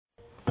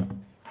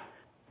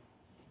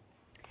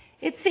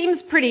It seems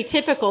pretty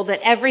typical that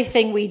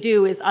everything we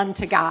do is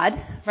unto God,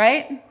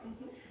 right?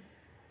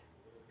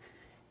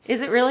 Is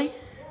it really?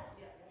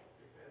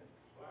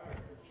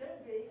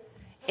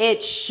 It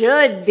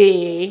should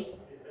be.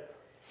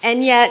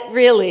 And yet,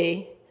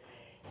 really,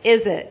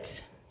 is it?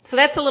 So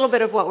that's a little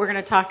bit of what we're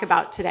going to talk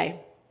about today.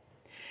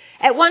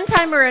 At one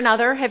time or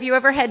another, have you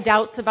ever had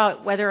doubts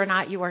about whether or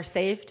not you are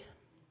saved?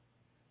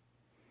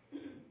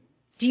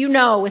 Do you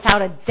know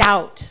without a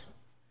doubt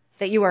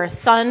that you are a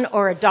son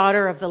or a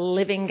daughter of the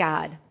living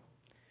God?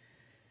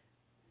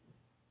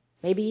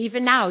 Maybe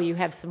even now you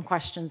have some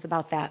questions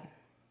about that.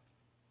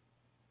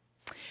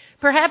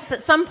 Perhaps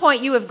at some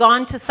point you have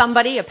gone to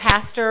somebody, a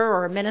pastor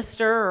or a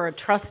minister or a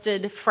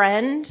trusted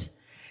friend,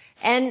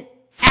 and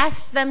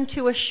asked them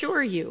to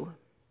assure you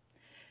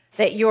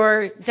that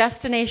your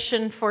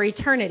destination for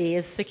eternity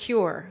is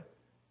secure.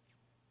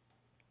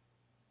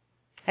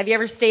 Have you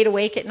ever stayed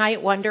awake at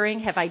night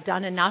wondering, have I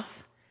done enough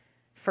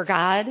for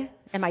God?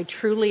 Am I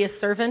truly a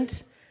servant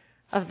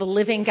of the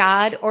living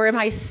God? Or am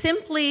I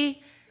simply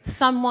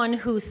someone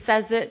who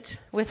says it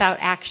without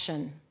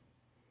action?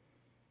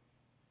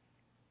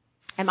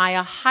 Am I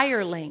a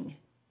hireling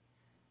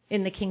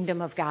in the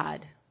kingdom of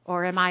God?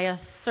 Or am I a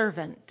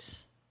servant?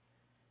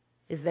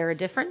 Is there a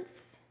difference?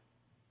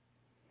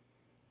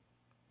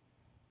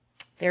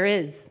 There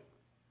is.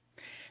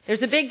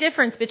 There's a big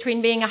difference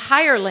between being a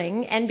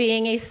hireling and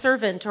being a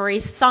servant or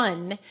a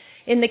son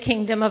in the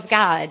kingdom of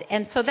God.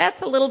 And so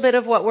that's a little bit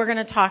of what we're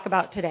going to talk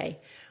about today.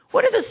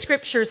 What do the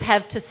scriptures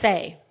have to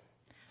say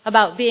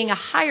about being a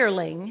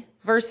hireling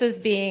versus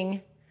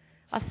being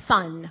a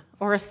son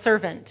or a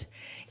servant?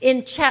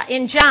 In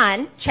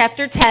John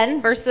chapter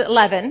 10, verse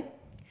 11,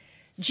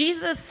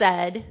 Jesus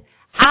said,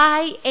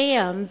 I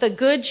am the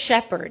good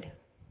shepherd.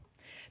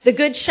 The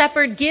good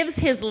shepherd gives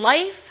his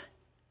life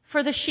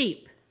for the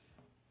sheep.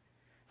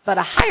 But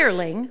a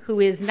hireling, who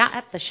is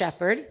not the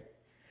shepherd,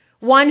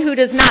 one who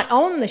does not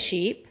own the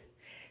sheep,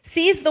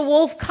 sees the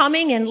wolf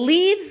coming and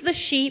leaves the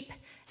sheep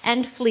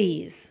and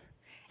flees.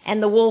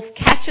 And the wolf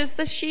catches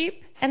the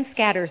sheep and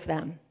scatters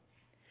them.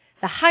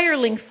 The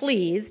hireling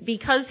flees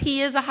because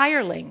he is a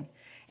hireling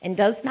and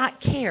does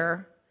not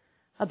care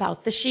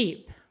about the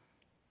sheep.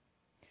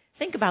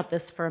 Think about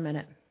this for a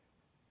minute.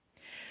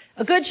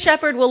 A good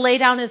shepherd will lay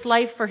down his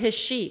life for his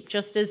sheep,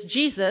 just as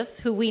Jesus,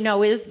 who we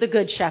know is the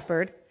good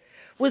shepherd,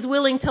 was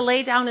willing to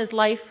lay down his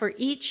life for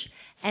each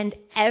and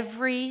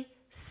every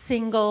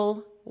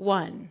single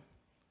one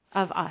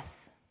of us.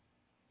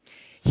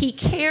 He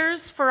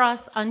cares for us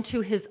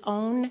unto his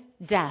own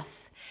death,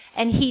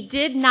 and he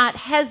did not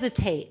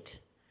hesitate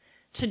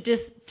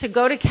to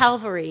go to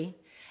Calvary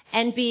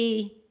and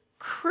be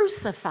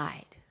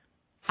crucified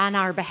on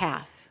our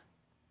behalf.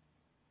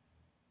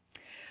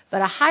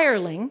 But a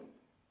hireling,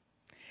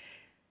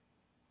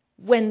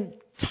 when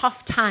tough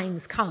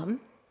times come,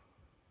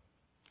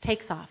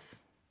 takes off,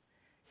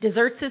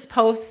 deserts his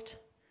post,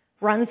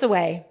 runs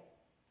away.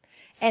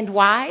 And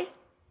why?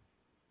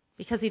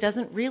 Because he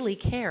doesn't really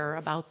care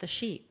about the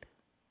sheep.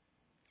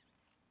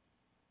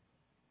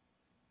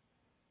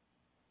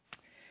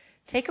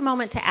 Take a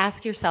moment to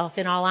ask yourself,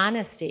 in all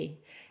honesty,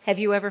 have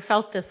you ever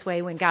felt this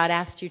way when God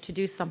asked you to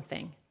do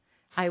something?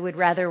 I would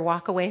rather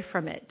walk away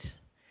from it.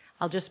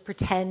 I'll just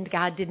pretend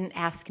God didn't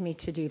ask me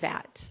to do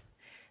that.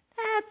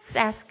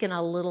 That's asking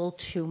a little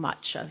too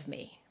much of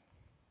me.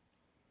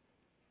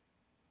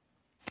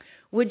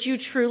 Would you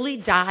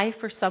truly die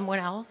for someone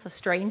else, a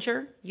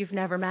stranger you've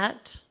never met?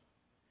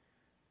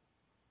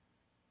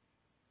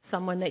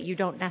 Someone that you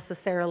don't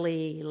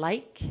necessarily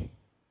like?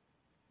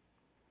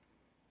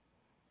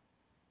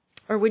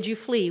 Or would you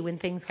flee when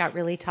things got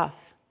really tough?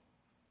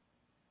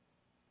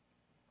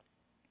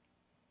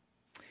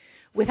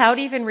 Without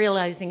even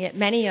realizing it,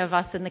 many of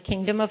us in the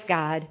kingdom of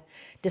God,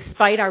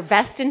 despite our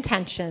best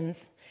intentions,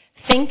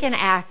 think and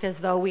act as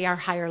though we are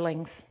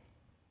hirelings.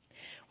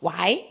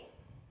 Why?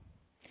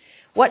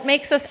 What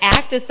makes us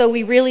act as though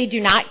we really do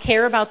not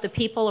care about the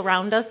people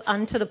around us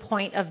unto the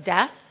point of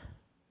death?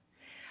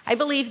 I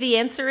believe the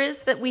answer is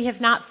that we have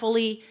not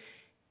fully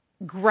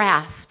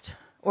grasped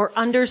or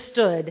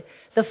understood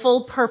the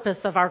full purpose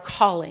of our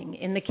calling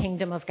in the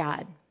kingdom of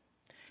God.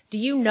 Do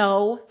you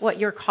know what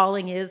your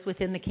calling is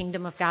within the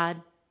kingdom of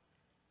God?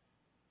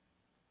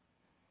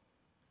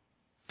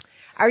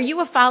 Are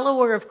you a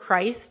follower of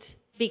Christ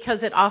because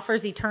it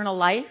offers eternal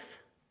life?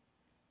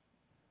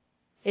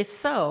 If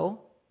so,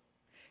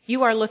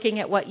 you are looking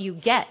at what you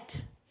get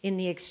in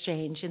the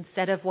exchange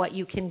instead of what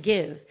you can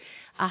give.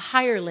 A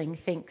hireling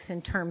thinks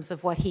in terms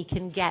of what he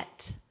can get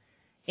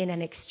in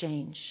an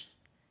exchange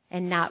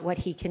and not what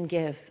he can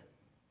give.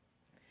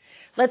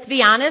 Let's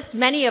be honest,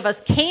 many of us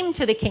came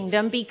to the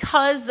kingdom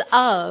because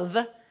of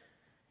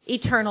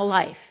eternal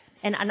life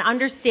and an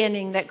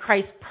understanding that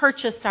Christ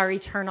purchased our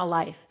eternal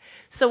life.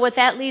 So what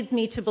that leads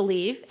me to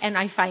believe, and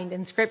I find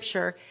in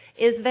Scripture,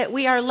 is that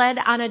we are led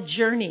on a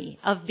journey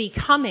of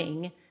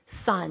becoming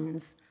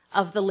sons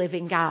of the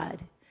living God.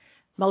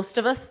 Most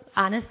of us,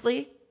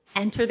 honestly,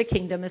 enter the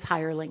kingdom as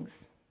hirelings.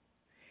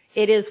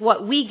 It is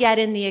what we get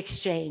in the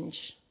exchange.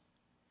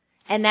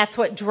 And that's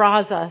what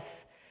draws us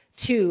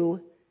to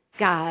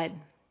God.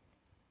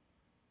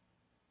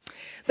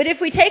 But if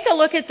we take a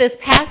look at this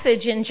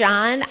passage in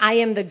John, I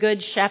am the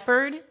good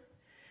shepherd,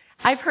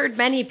 I've heard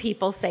many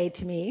people say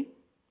to me,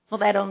 well,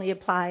 that only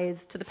applies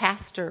to the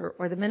pastor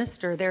or the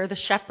minister. They're the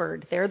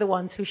shepherd. They're the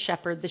ones who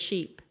shepherd the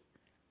sheep.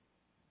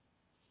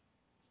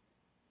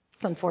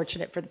 It's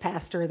unfortunate for the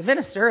pastor or the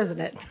minister, isn't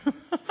it?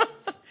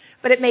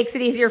 But it makes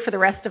it easier for the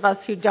rest of us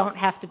who don't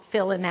have to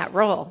fill in that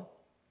role.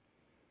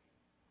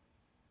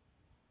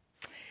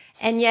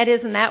 And yet,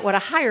 isn't that what a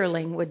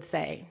hireling would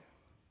say?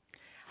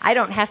 I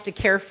don't have to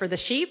care for the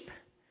sheep.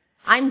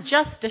 I'm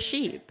just a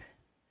sheep.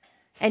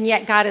 And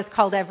yet God has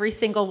called every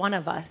single one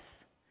of us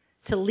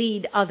to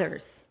lead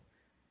others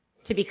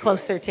to be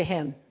closer to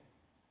Him.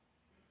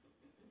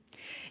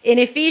 In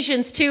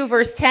Ephesians 2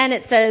 verse 10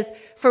 it says,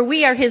 "For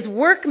we are His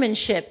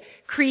workmanship,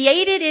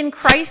 created in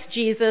Christ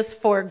Jesus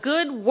for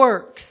good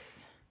works,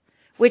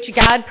 which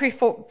God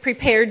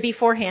prepared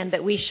beforehand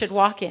that we should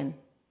walk in."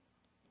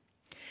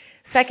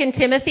 2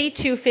 Timothy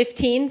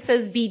 2:15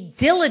 says, "Be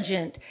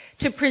diligent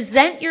to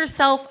present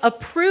yourself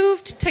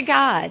approved to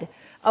God,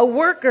 a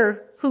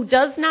worker who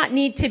does not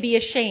need to be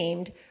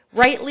ashamed,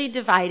 rightly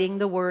dividing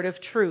the word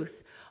of truth."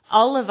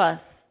 All of us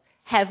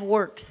have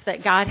works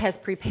that God has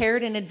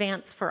prepared in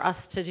advance for us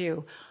to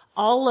do.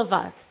 All of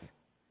us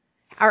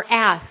are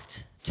asked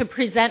to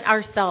present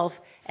ourselves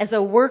as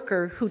a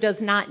worker who does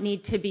not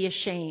need to be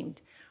ashamed.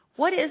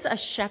 What is a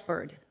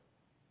shepherd?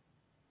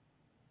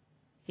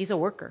 He's a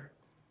worker.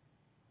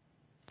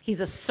 He's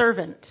a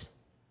servant.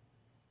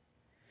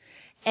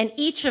 And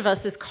each of us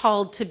is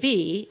called to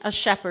be a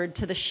shepherd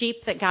to the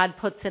sheep that God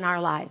puts in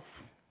our lives.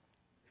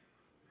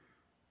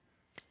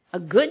 A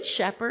good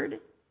shepherd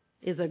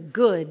is a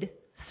good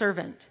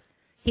servant.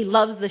 He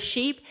loves the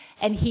sheep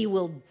and he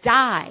will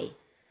die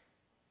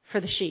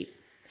for the sheep.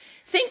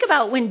 Think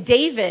about when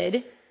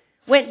David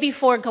went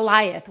before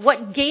Goliath.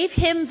 What gave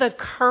him the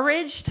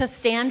courage to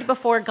stand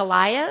before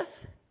Goliath?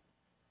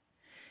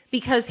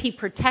 Because he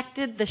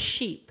protected the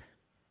sheep.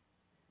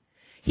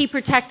 He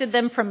protected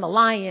them from the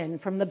lion,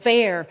 from the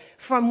bear,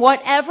 from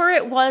whatever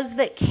it was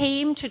that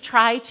came to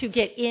try to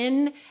get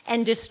in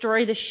and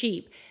destroy the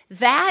sheep.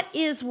 That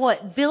is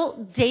what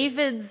built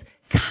David's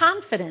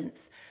confidence,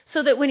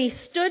 so that when he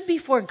stood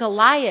before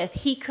Goliath,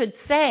 he could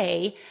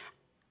say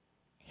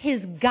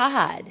his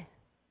God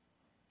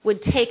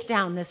would take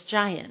down this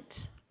giant.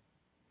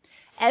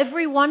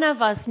 Every one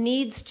of us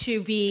needs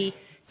to be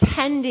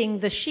tending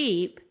the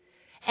sheep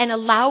and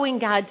allowing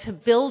God to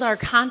build our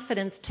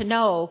confidence to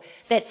know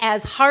that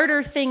as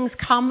harder things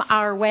come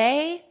our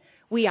way,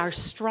 we are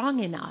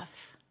strong enough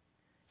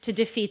to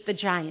defeat the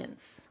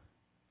giants.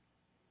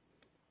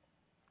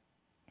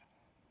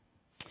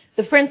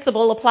 The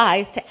principle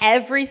applies to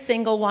every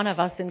single one of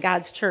us in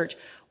God's church.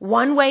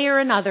 One way or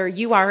another,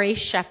 you are a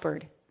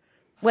shepherd.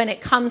 When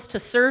it comes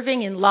to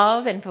serving in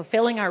love and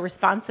fulfilling our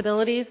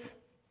responsibilities.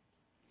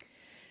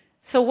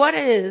 So what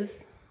is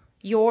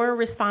your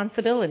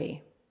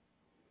responsibility?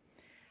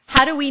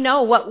 How do we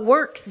know what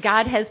works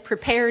God has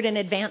prepared in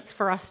advance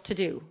for us to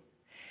do?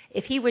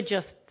 If He would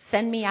just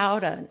send me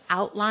out an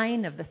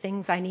outline of the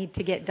things I need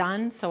to get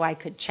done so I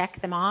could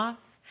check them off.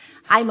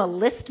 I'm a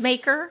list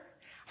maker.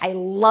 I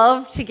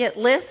love to get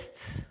lists.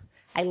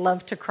 I love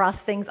to cross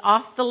things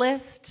off the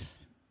list.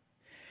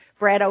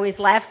 Brad always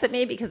laughs at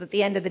me because at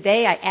the end of the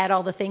day, I add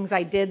all the things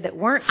I did that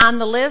weren't on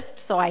the list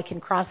so I can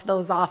cross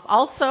those off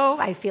also.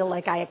 I feel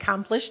like I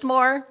accomplished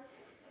more.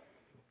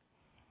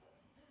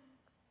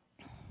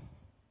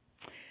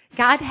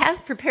 God has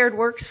prepared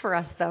works for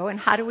us, though, and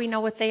how do we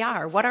know what they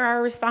are? What are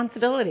our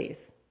responsibilities?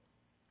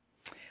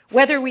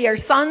 Whether we are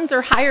sons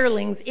or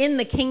hirelings in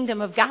the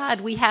kingdom of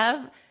God, we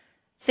have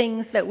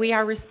things that we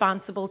are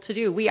responsible to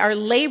do. We are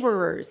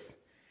laborers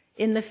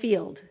in the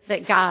field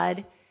that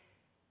God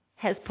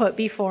has put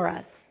before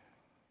us.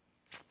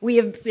 We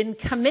have been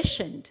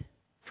commissioned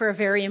for a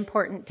very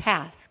important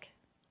task.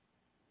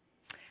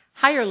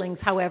 Hirelings,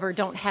 however,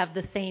 don't have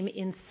the same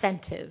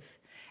incentive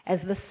as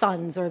the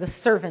sons or the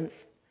servants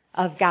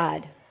of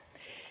God.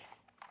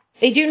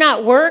 They do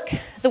not work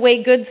the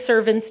way good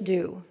servants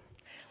do.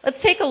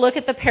 Let's take a look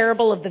at the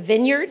parable of the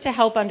vineyard to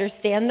help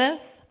understand this.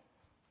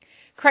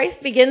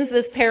 Christ begins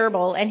this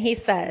parable and He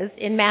says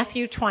in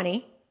Matthew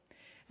 20,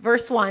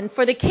 verse 1,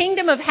 "For the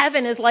kingdom of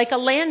heaven is like a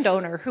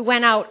landowner who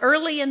went out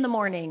early in the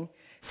morning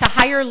to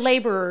hire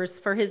laborers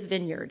for his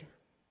vineyard.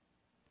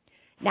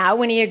 Now,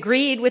 when he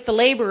agreed with the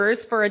laborers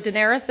for a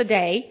denarius a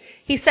day,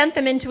 he sent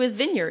them into his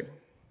vineyard.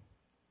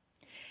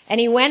 And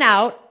he went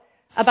out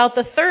about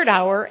the third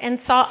hour and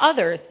saw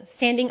others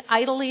standing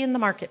idly in the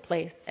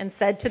marketplace and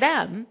said to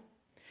them,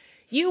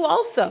 'You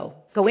also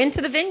go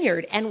into the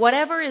vineyard, and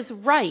whatever is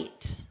right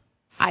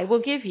I will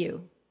give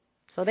you.'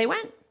 So they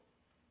went.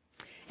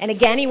 And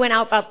again he went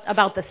out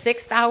about the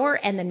 6th hour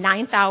and the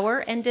 9th hour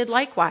and did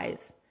likewise.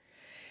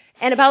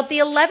 And about the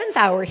 11th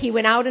hour he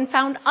went out and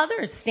found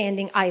others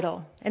standing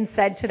idle and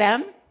said to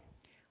them,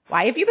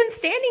 'Why have you been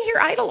standing here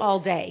idle all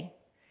day?'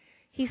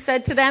 He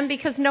said to them,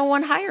 'Because no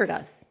one hired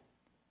us.'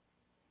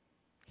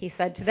 He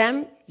said to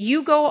them,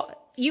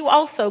 'You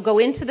also go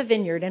into the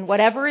vineyard, and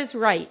whatever is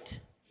right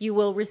you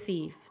will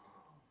receive.'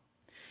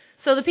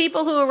 So the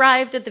people who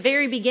arrived at the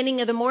very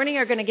beginning of the morning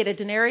are going to get a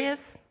denarius.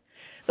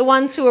 The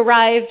ones who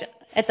arrived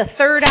at the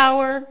 3rd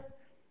hour,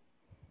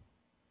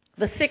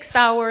 the 6th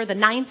hour, the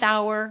 9th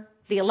hour,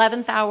 the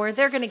 11th hour,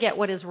 they're going to get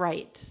what is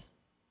right.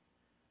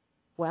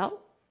 Well,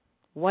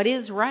 what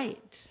is right?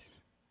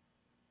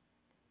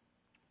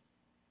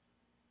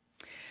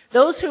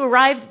 Those who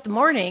arrived at the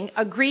morning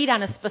agreed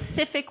on a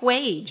specific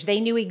wage. They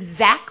knew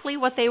exactly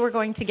what they were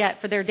going to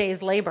get for their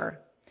day's labor.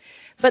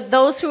 But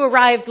those who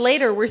arrived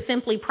later were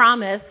simply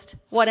promised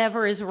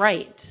whatever is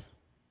right.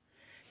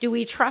 Do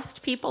we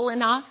trust people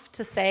enough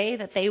to say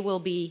that they will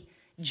be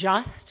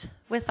just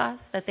with us,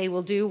 that they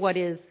will do what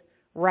is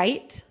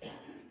right?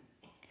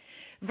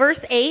 Verse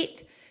 8,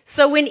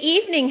 so when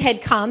evening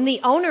had come, the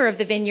owner of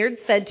the vineyard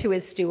said to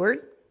his steward,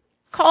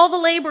 call the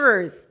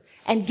laborers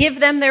and give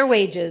them their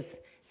wages,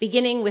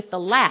 beginning with the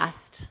last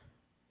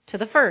to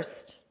the first.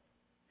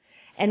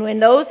 And when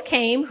those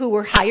came who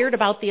were hired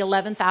about the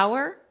 11th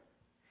hour,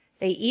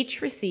 they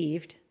each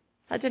received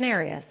a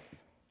denarius.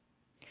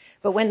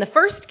 But when the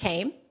first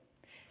came,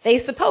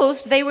 they supposed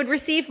they would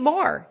receive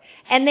more,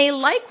 and they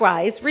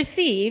likewise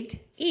received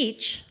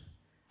each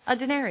a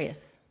denarius.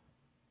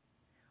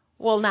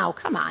 Well, now,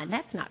 come on,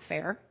 that's not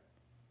fair.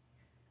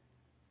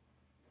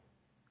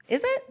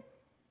 Is it?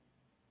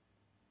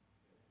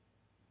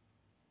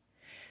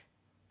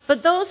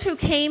 But those who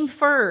came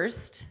first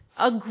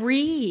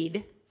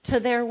agreed to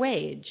their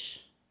wage.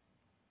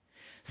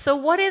 So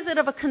what is it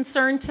of a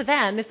concern to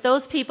them if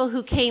those people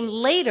who came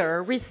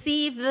later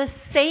receive the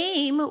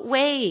same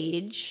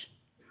wage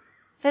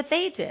that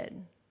they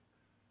did?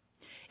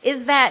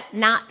 Is that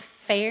not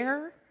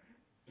fair?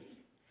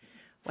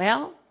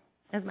 Well,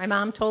 as my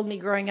mom told me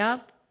growing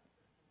up,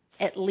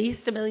 at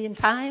least 1 million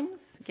times,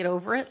 get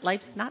over it,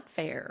 life's not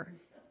fair.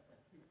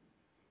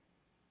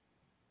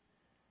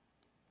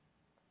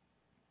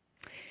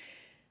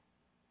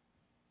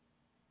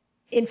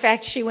 In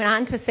fact, she went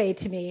on to say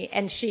to me,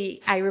 and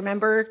I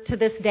remember to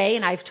this day,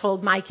 and I've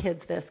told my kids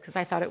this because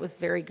I thought it was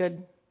very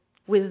good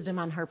wisdom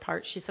on her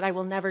part. She said, I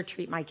will never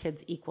treat my kids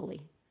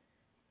equally.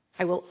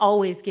 I will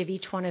always give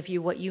each one of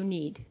you what you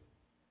need,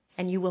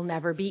 and you will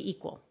never be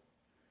equal.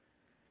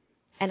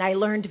 And I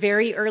learned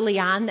very early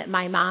on that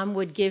my mom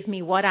would give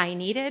me what I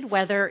needed,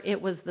 whether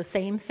it was the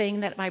same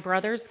thing that my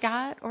brothers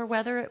got or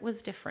whether it was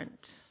different.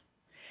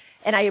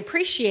 And I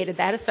appreciated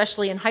that,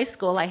 especially in high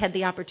school. I had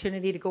the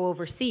opportunity to go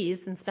overseas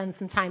and spend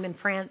some time in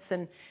France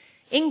and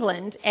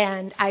England.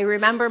 And I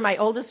remember my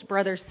oldest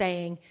brother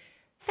saying,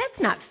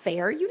 that's not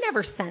fair. You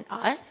never sent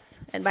us.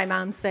 And my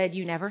mom said,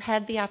 you never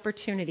had the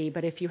opportunity.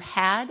 But if you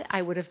had,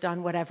 I would have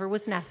done whatever was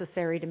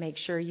necessary to make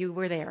sure you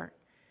were there.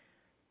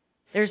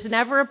 There's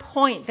never a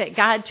point that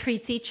God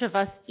treats each of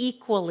us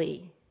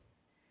equally.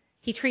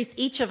 He treats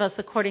each of us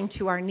according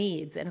to our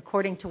needs and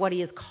according to what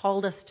He has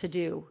called us to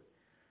do.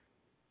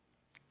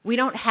 We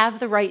don't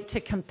have the right to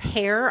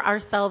compare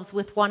ourselves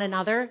with one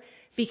another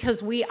because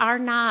we are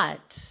not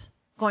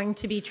going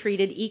to be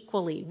treated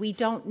equally. We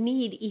don't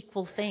need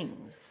equal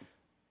things.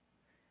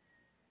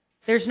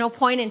 There's no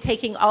point in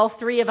taking all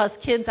 3 of us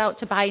kids out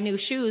to buy new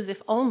shoes if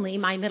only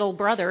my middle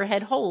brother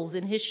had holes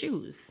in his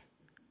shoes.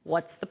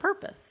 What's the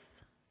purpose?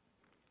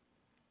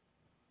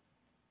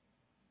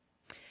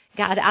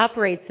 God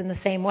operates in the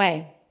same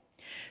way.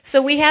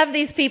 So we have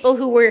these people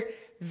who were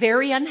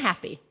very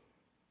unhappy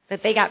that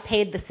they got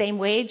paid the same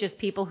wage as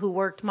people who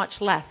worked much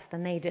less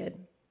than they did.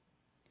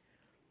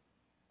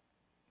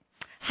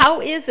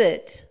 How is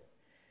it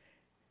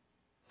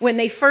when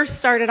they first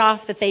started off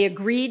that they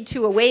agreed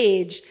to a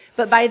wage,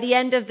 but by the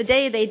end of the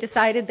day they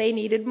decided they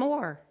needed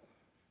more?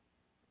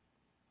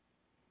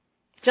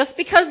 Just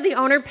because the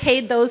owner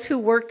paid those who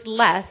worked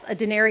less a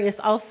denarius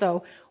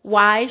also,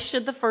 why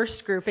should the first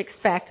group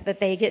expect that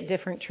they get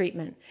different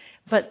treatment?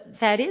 But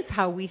that is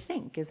how we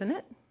think, isn't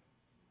it?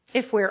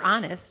 If we're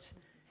honest.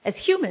 As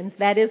humans,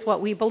 that is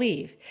what we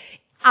believe.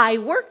 I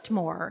worked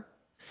more,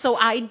 so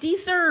I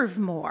deserve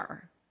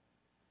more.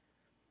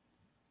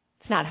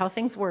 It's not how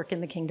things work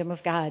in the kingdom of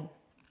God.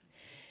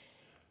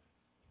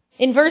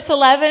 In verse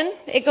 11,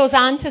 it goes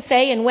on to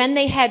say, and when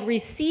they had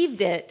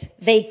received it,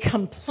 they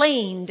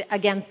complained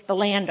against the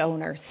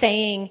landowner,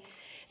 saying,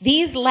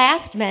 these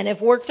last men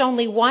have worked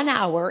only 1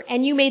 hour,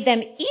 and you made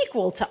them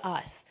equal to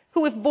us,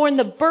 who have borne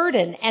the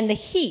burden and the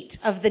heat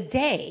of the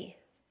day.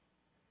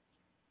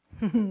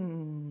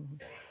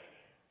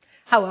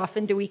 How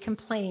often do we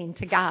complain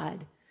to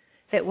God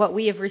that what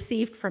we have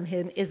received from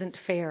Him isn't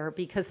fair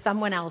because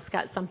someone else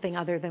got something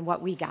other than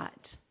what we got?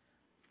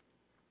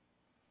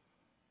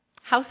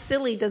 How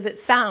silly does it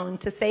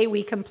sound to say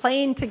we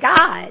complain to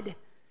God,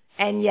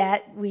 and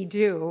yet we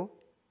do?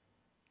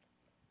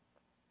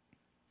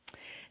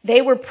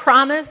 They were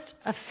promised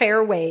a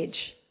fair wage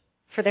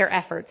for their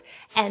efforts,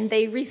 and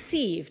they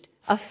received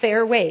a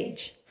fair wage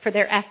for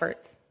their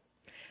efforts.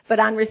 But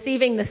on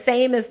receiving the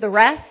same as the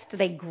rest,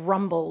 they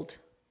grumbled.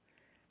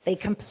 They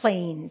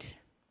complained.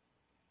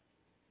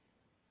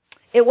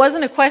 It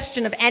wasn't a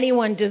question of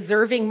anyone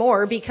deserving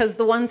more because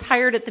the ones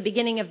hired at the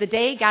beginning of the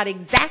day got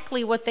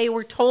exactly what they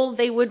were told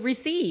they would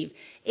receive,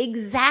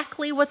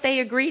 exactly what they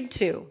agreed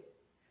to.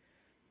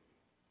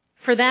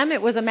 For them,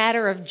 it was a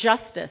matter of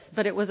justice,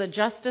 but it was a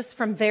justice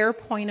from their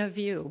point of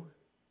view.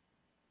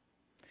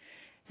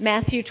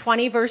 Matthew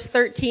 20 verse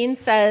 13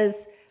 says,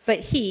 "But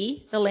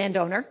he," the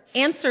landowner,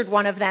 "answered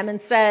one of them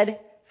and said,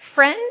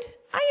 'Friend,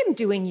 I am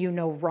doing you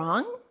no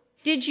wrong.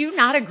 Did you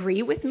not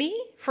agree with me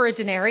for a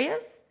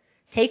denarius?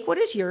 Take what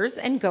is yours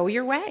and go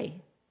your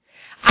way.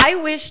 I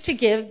wish to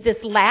give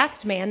this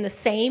last man the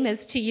same as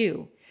to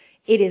you.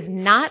 It is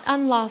not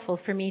unlawful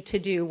for me to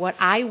do what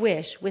I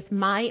wish with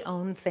my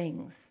own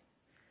things.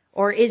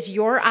 Or is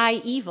your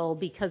eye evil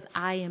because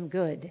I am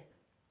good?'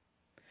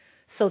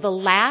 So the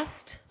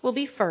last will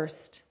be first,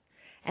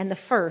 and the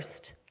first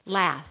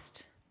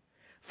last.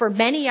 For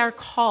many are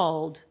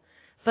called,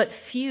 but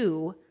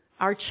few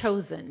are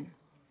chosen."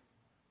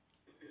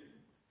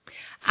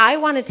 I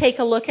want to take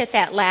a look at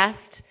that last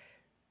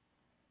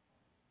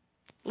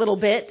little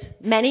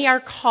bit. Many are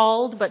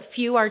called, but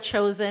few are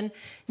chosen.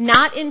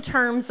 Not in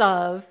terms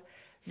of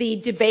the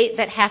debate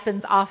that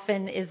happens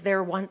often, is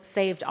there once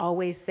saved,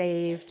 always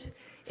saved?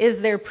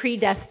 Is there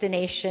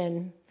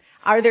predestination?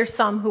 Are there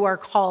some who are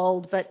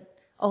called, but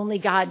only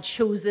God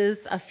chooses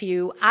a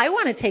few? I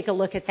want to take a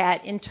look at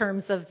that in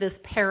terms of this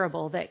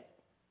parable that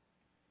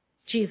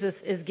Jesus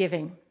is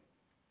giving.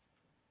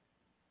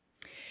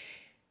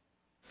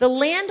 The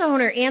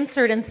landowner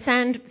answered and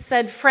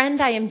said,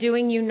 "Friend, I am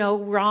doing you no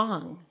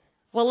wrong."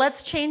 Well,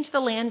 let's change the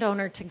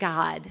landowner to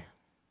God.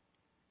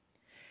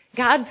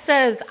 God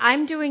says,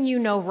 "I'm doing you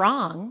no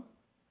wrong.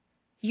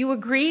 You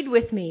agreed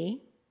with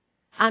me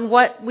on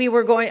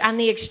on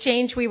the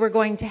exchange we were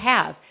going to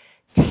have.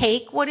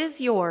 Take what is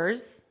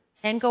yours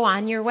and go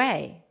on your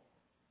way."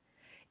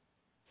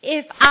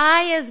 If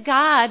I, as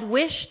God,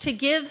 wish to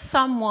give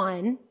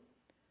someone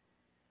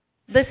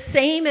the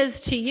same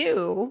as to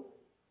you,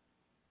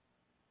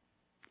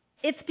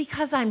 it's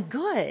because I'm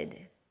good.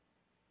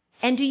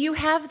 And do you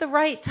have the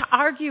right to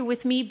argue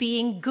with me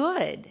being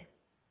good?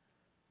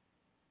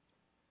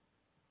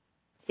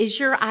 Is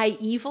your eye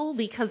evil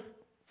because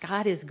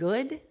God is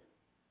good?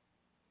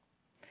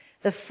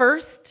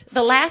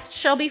 The last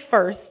shall be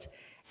first,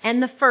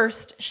 and the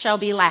first shall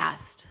be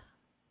last.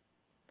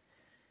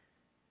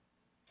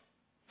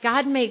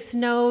 God makes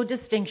no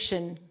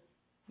distinction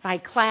by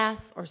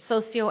class or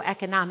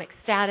socioeconomic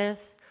status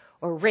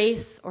or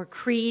race or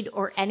creed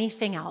or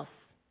anything else.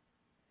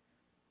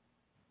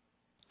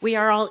 We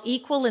are all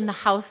equal in the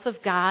house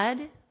of God,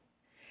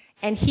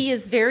 and He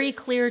is very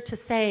clear to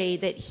say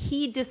that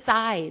He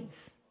decides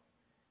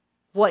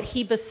what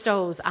He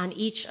bestows on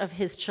each of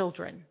His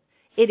children.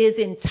 It is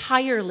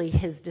entirely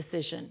His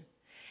decision,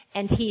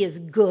 and He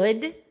is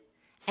good,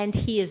 and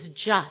He is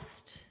just.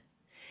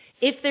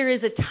 If there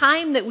is a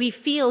time that we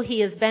feel He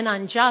has been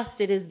unjust,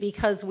 it is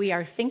because we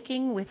are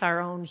thinking with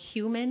our own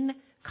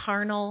human,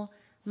 carnal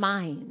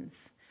minds.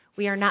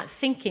 We are not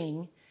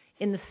thinking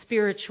in the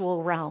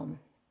spiritual realm.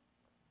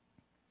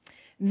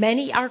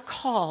 Many are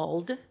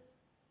called,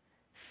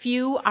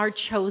 few are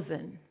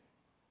chosen.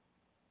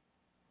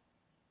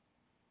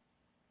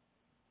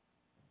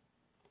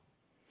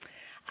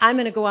 I'm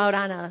going to go out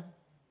on a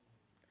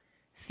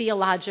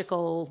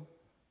theological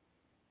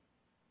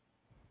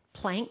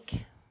plank.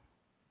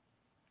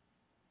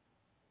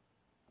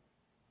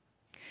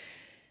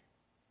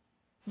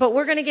 But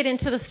we're going to get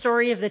into the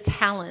story of the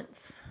talents.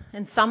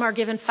 And some are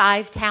given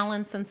 5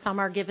 talents and some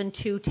are given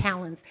 2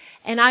 talents.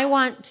 And I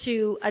want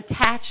to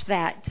attach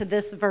that to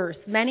this verse.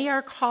 Many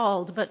are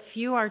called, but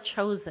few are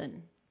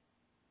chosen.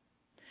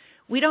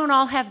 We don't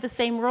all have the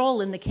same role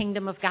in the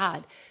kingdom of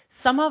God.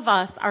 Some of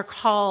us are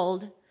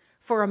called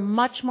for a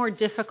much more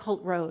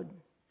difficult road.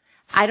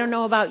 I don't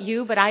know about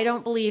you, but I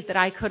don't believe that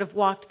I could have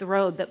walked the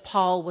road that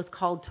Paul was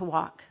called to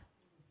walk.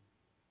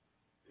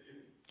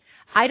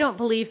 I don't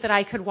believe that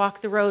I could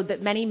walk the road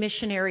that many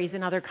missionaries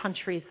in other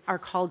countries are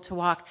called to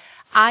walk.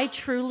 I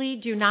truly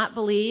do not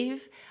believe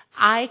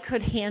I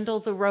could handle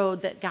the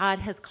road that God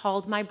has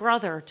called my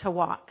brother to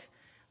walk,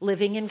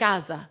 living in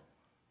Gaza.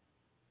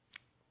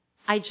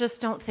 I just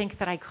don't think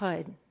that I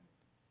could.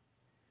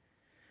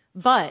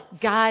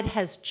 But God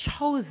has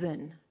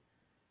chosen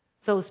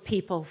those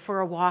people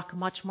for a walk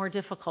much more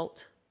difficult.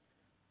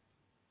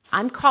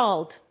 I'm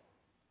called,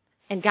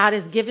 and God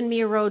has given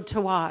me a road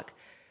to walk.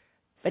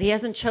 But He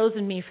hasn't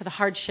chosen me for the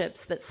hardships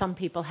that some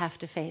people have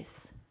to face.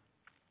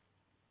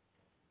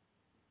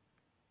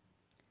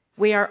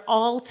 We are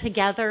all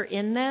together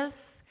in this,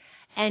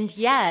 and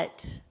yet,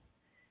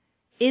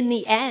 in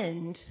the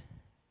end,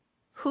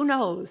 who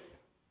knows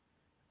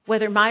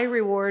whether my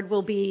reward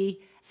will be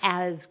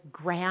as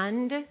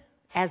grand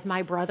as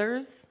my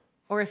brother's,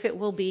 or if it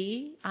will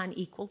be on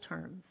equal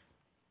terms.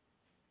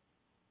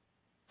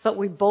 But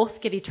we both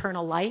get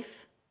eternal life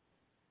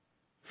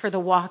for the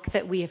walk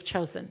that we have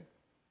chosen.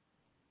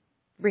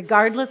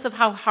 Regardless of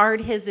how hard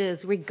his is,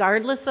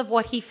 regardless of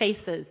what he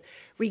faces,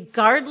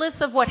 regardless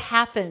of what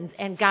happens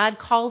and God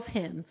calls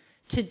him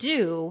to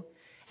do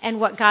and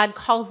what God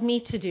calls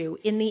me to do,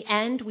 in the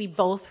end we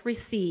both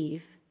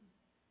receive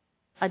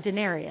a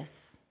denarius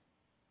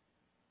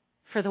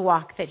for the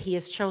walk that He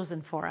has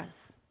chosen for us.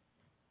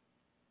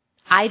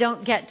 I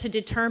don't get to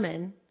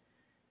determine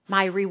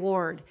my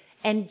reward.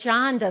 And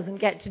John doesn't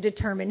get to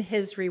determine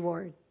his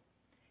reward.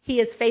 He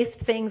has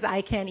faced things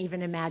I can't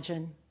even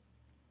imagine.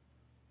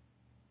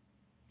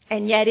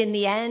 And yet in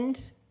the end,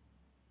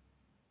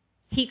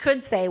 he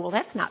could say, well,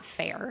 that's not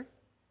fair.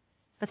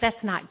 But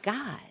that's not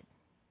God.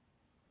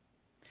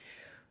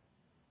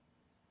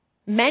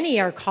 Many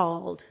are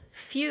called.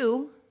 A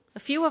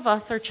few of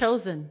us are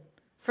chosen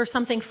for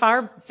something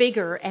far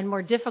bigger and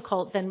more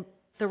difficult than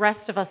the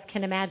rest of us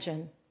can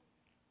imagine.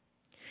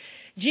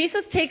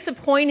 Jesus takes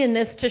a point in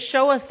this to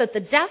show us that the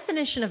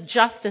definition of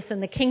justice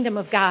in the kingdom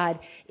of God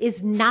is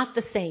not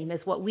the same as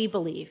what we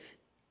believe.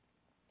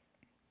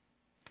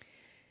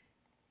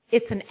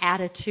 It's an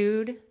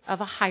attitude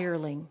of a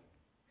hireling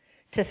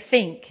to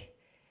think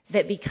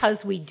that because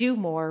we do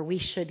more,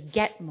 we should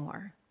get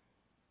more.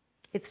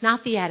 It's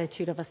not the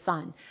attitude of a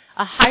son.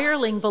 A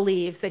hireling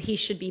believes that he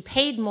should be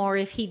paid more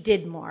if he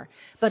did more.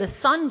 But a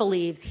son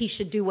believes he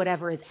should do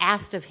whatever is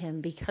asked of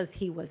him because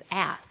he was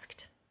asked.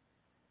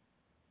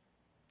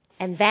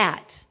 And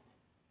that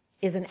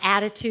is an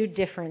attitude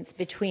difference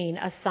between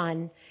a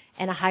son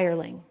and a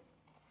hireling.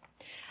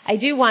 I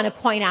do want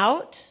to point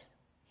out,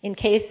 in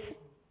case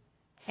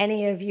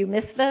any of you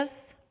missed this,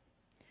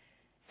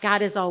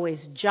 God is always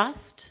just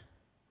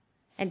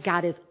and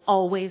God is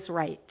always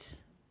right.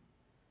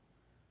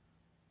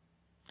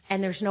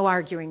 And there's no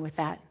arguing with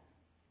that.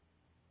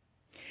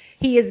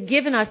 He has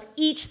given us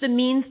each the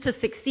means to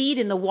succeed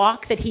in the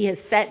walk that He has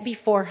set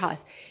before us.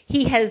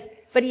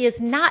 But He has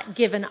not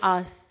given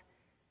us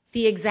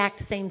the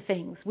exact same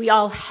things. We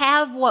all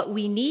have what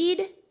we need,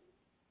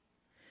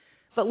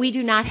 but we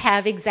do not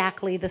have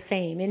exactly the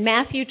same. In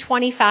Matthew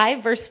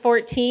 25, verse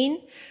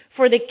 14,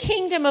 "For the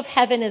kingdom of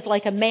heaven is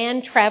like a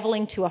man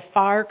traveling to a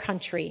far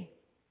country,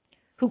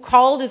 who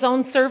called his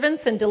own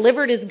servants and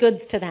delivered his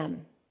goods to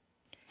them.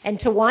 And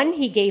to one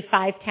he gave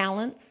 5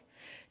 talents,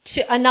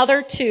 to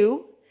another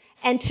 2,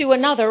 and to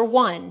another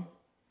 1,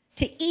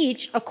 to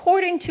each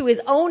according to his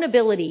own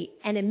ability,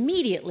 and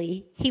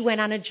immediately he went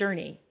on a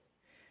journey."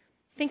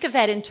 Think of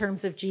that in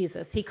terms of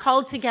Jesus. He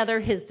called together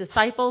His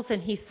disciples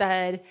and He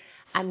said,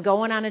 "I'm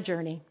going on a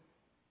journey.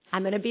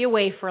 I'm going to be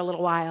away for a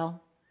little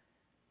while.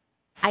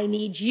 I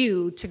need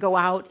you to go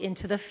out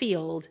into the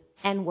field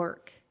and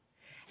work."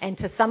 And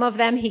to some of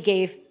them He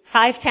gave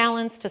 5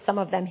 talents, to some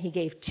of them He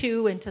gave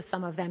 2, and to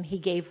some of them He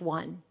gave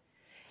 1.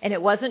 And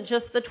it wasn't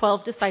just the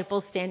 12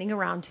 disciples standing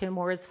around Him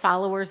or His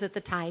followers at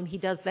the time. He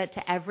does that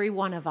to every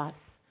one of us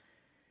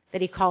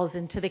that He calls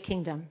into the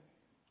kingdom.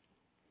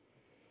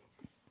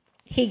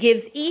 He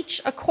gives each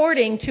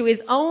according to his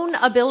own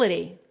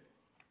ability.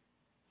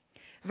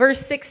 Verse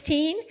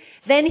 16,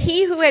 "Then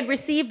he who had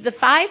received the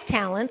 5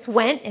 talents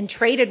went and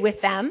traded with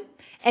them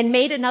and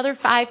made another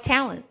 5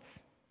 talents.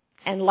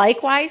 And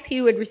likewise he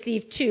who had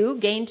received 2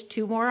 gained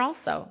 2 more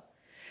also.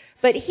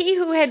 But he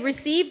who had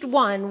received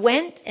 1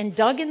 went and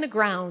dug in the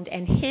ground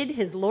and hid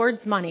his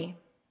Lord's money.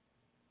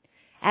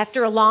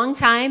 After a long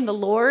time, the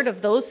Lord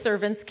of those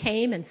servants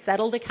came and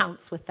settled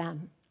accounts with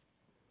them."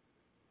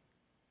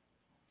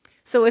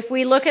 So if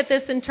we look at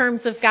this in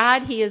terms of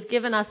God, He has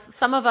given us,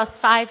 some of us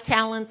 5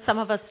 talents, some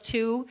of us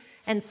 2,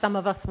 and some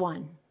of us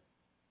 1.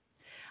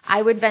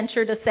 I would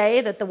venture to say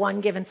that the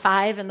one given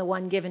 5 and the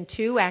one given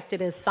 2 acted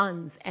as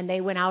sons, and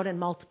they went out and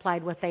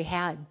multiplied what they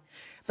had.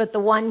 But the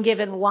one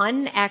given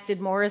 1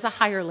 acted more as a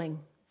hireling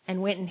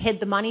and went and hid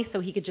the money so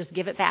he could just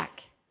give it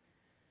back.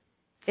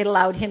 It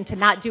allowed him to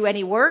not do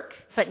any work,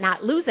 but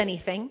not lose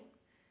anything,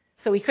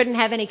 so he couldn't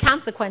have any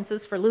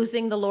consequences for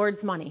losing the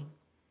Lord's money.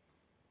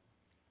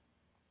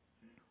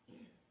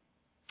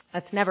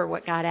 That's never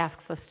what God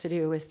asks us to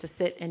do, is to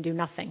sit and do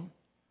nothing.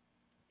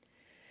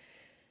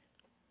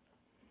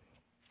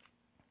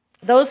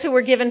 Those who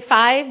were given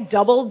 5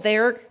 doubled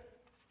their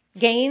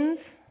gains.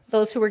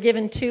 Those who were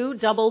given 2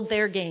 doubled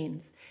their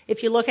gains.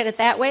 If you look at it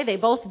that way, they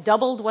both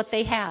doubled what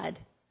they had.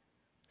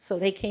 So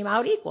they came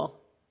out equal.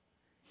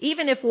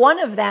 Even if one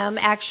of them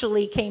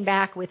actually came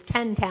back with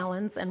 10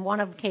 talents and one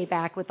of them came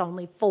back with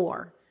only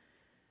 4.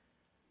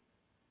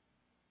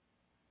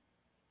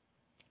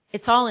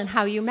 It's all in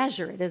how you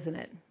measure it, isn't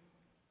it?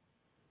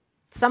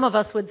 Some of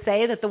us would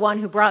say that the one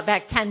who brought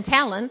back 10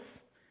 talents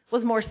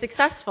was more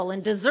successful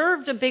and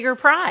deserved a bigger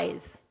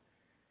prize.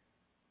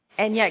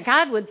 And yet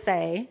God would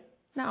say,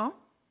 no,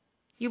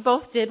 you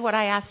both did what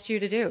I asked you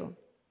to do.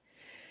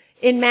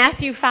 In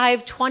Matthew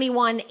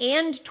 5:21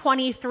 and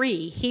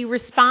 23, He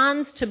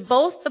responds to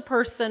both the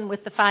person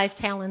with the 5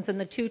 talents and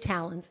the 2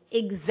 talents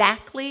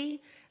exactly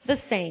the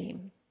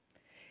same.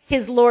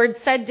 His Lord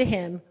said to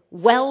him,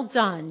 "Well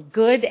done,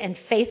 good and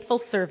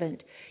faithful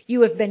servant.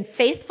 You have been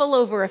faithful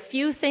over a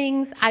few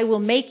things. I will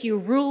make you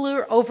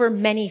ruler over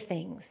many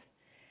things.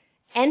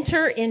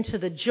 Enter into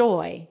the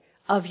joy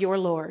of your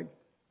Lord."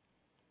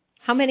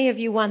 How many of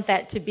you want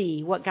that to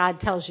be what God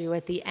tells you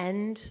at the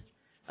end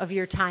of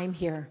your time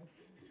here?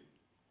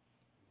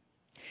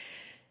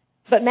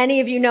 But many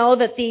of you know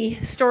that the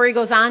story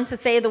goes on to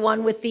say the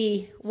one with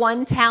the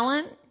 1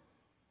 talent,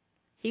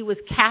 he was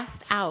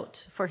cast out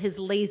for his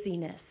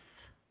laziness.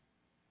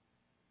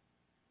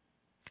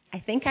 I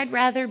think I'd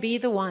rather be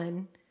the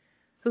one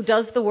who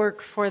does the work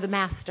for the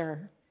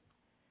master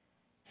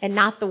and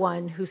not the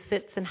one who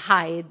sits and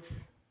hides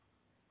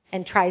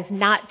and tries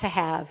not to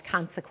have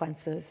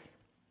consequences.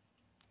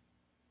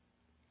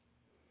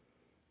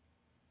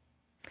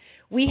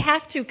 We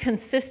have to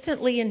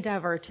consistently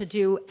endeavor to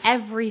do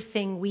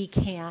everything we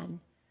can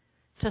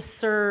to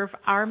serve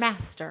our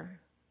Master,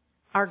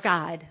 our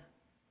God.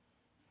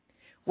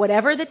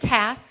 Whatever the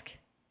task,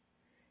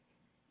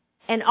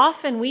 and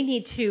often we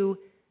need to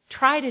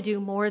try to do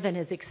more than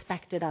is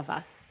expected of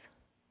us,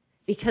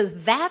 because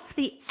that's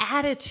the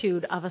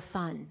attitude of a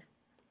son.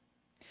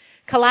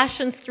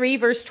 Colossians 3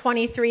 verse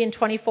 23 and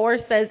 24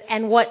 says,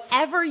 "And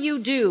whatever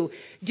you do,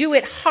 do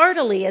it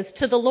heartily as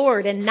to the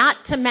Lord and not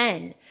to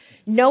men,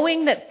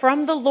 knowing that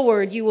from the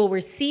Lord you will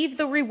receive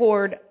the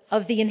reward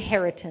of the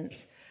inheritance,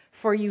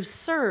 for you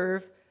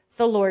serve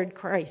the Lord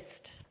Christ."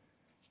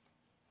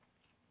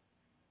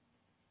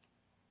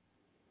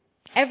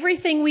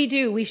 Everything we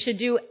do, we should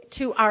do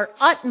to our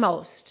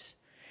utmost.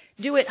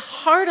 Do it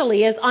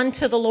heartily as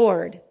unto the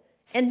Lord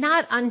and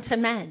not unto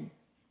men.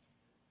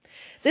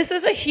 This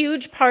is a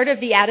huge part of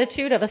the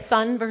attitude of a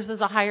son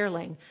versus a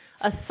hireling.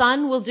 A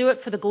son will do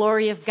it for the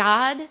glory of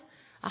God.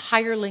 A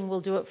hireling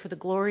will do it for the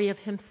glory of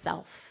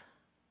himself.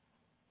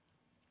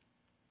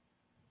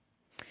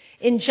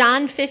 In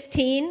John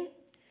 15,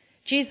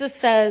 Jesus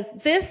says,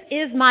 "This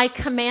is my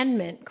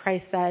commandment,"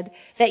 Christ said,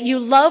 "that you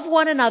love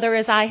one another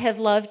as I have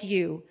loved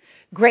you.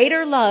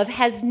 Greater love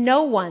has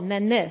no one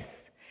than this,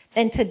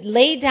 than to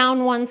lay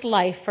down one's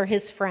life for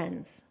his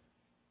friends.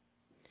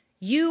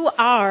 You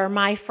are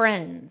my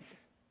friends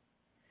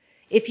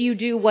if you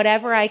do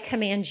whatever I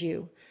command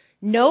you.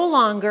 No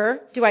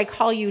longer do I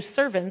call you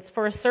servants,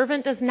 for a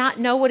servant does not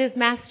know what his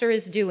master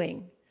is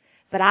doing.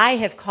 But I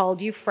have called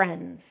you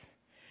friends.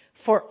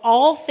 For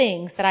all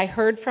things that I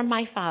heard from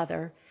my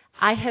Father,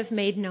 I have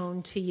made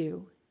known to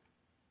you."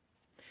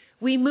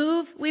 We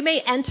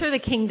may enter the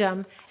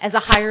kingdom as a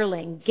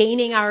hireling,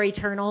 gaining our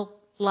eternal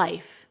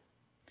life.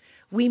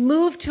 We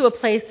move to a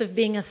place of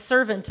being a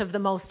servant of the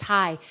Most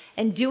High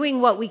and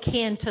doing what we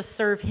can to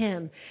serve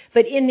Him.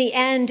 But in the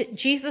end,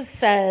 Jesus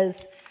says,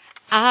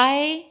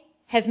 "I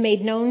have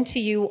made known to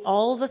you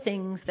all the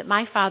things that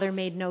my Father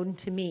made known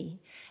to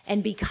me.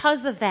 And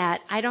because of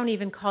that, I don't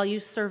even call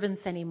you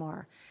servants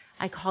anymore.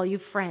 I call you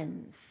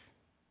friends."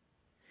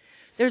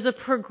 There's a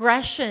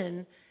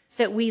progression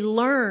that we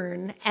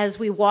learn as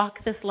we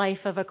walk this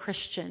life of a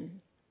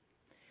Christian.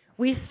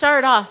 We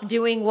start off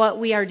doing what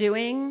we are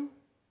doing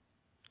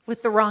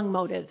with the wrong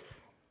motives,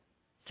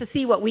 to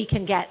see what we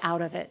can get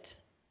out of it.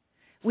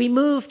 We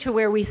move to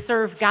where we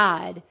serve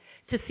God,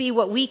 to see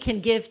what we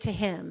can give to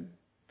Him.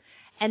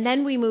 And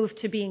then we move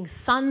to being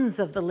sons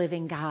of the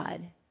living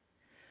God,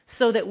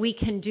 so that we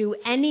can do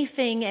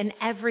anything and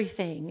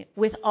everything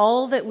with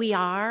all that we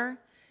are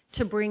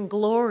to bring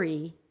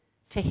glory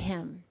to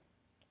Him.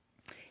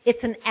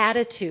 It's an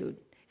attitude.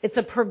 It's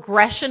a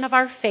progression of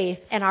our faith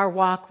and our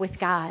walk with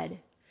God.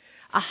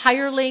 A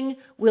hireling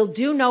will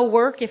do no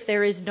work if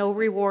there is no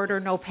reward or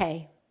no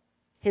pay.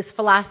 His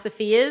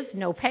philosophy is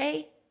no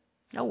pay,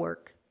 no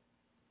work.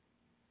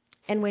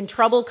 And when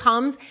trouble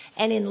comes,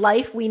 and in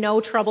life we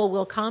know trouble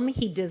will come,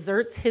 he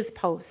deserts his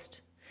post.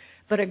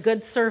 But a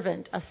good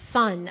servant, a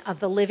son of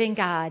the living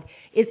God,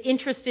 is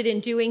interested in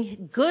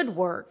doing good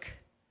work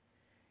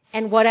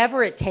and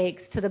whatever it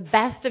takes to the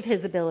best of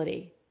his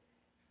ability.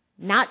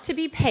 Not to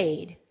be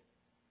paid,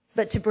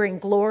 but to bring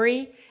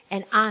glory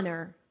and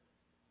honor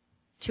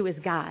to his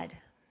God.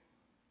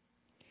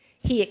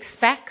 He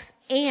expects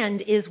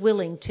and is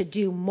willing to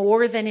do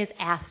more than is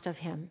asked of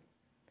him,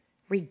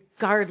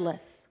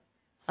 regardless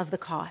of the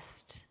cost.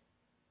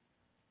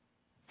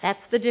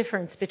 That's the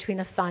difference between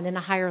a son and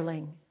a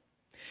hireling.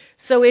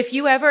 So if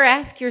you ever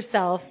ask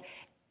yourself,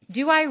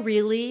 do I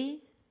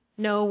really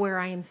know where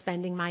I am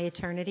spending my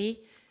eternity?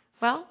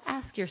 Well,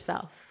 ask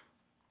yourself,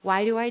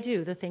 why do I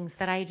do the things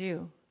that I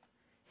do?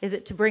 Is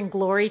it to bring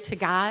glory to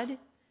God?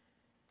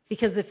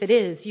 Because if it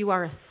is, you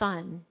are a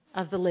son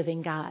of the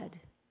living God.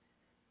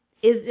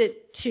 Is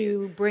it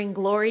to bring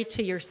glory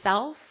to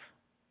yourself?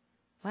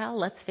 Well,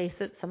 let's face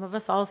it, some of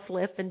us all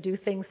slip and do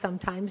things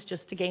sometimes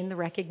just to gain the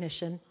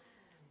recognition.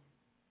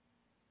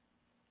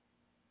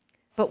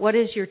 But what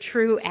is your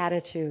true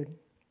attitude?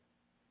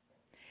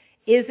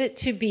 Is it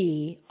to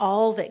be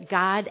all that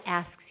God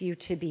asks you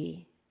to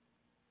be?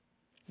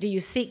 Do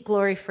you seek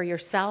glory for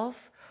yourself,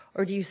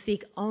 or do you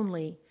seek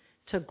only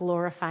to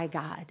glorify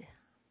God?